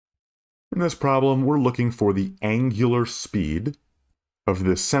In this problem, we're looking for the angular speed of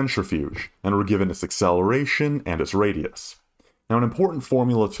this centrifuge, and we're given its acceleration and its radius. Now, an important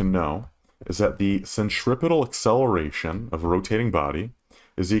formula to know is that the centripetal acceleration of a rotating body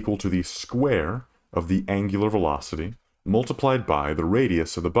is equal to the square of the angular velocity multiplied by the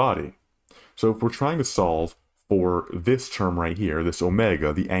radius of the body. So if we're trying to solve for this term right here, this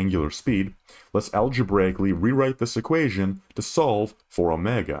omega, the angular speed, let's algebraically rewrite this equation to solve for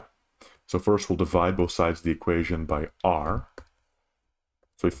omega. So first we'll divide both sides of the equation by r.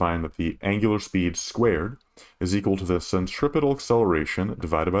 So we find that the angular speed squared is equal to the centripetal acceleration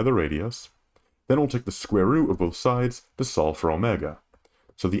divided by the radius. Then we'll take the square root of both sides to solve for omega.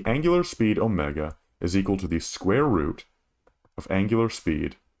 So the angular speed omega is equal to the square root of angular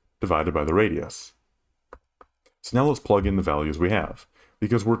speed divided by the radius. So now let's plug in the values we have,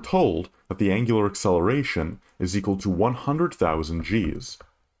 because we're told that the angular acceleration is equal to 100,000 g's.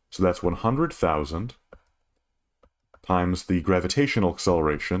 So that's 100,000 times the gravitational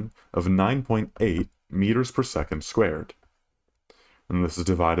acceleration of 9.8 meters per second squared. And this is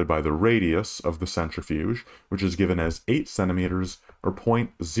divided by the radius of the centrifuge, which is given as 8 centimeters or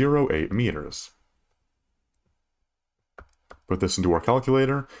 0.08 meters. Put this into our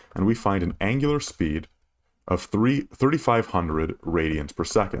calculator, and we find an angular speed of 3,500 radians per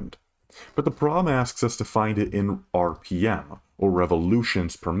second. But the problem asks us to find it in RPM, or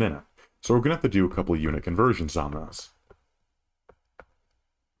revolutions per minute. So we're going to have to do a couple of unit conversions on this.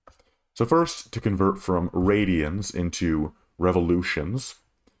 So first, to convert from radians into revolutions,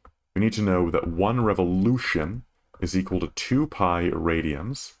 we need to know that 1 revolution is equal to 2 pi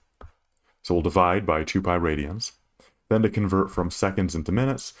radians. So we'll divide by 2 pi radians. Then to convert from seconds into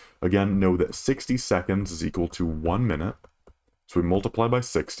minutes, again, know that 60 seconds is equal to 1 minute. So we multiply by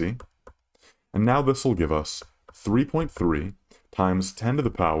 60. And now this will give us 3.3 times 10 to the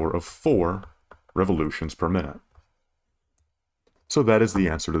power of 4 revolutions per minute. So that is the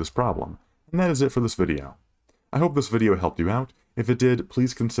answer to this problem. And that is it for this video. I hope this video helped you out. If it did,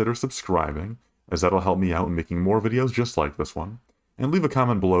 please consider subscribing, as that'll help me out in making more videos just like this one. And leave a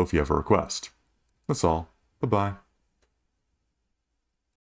comment below if you have a request. That's all. Bye-bye.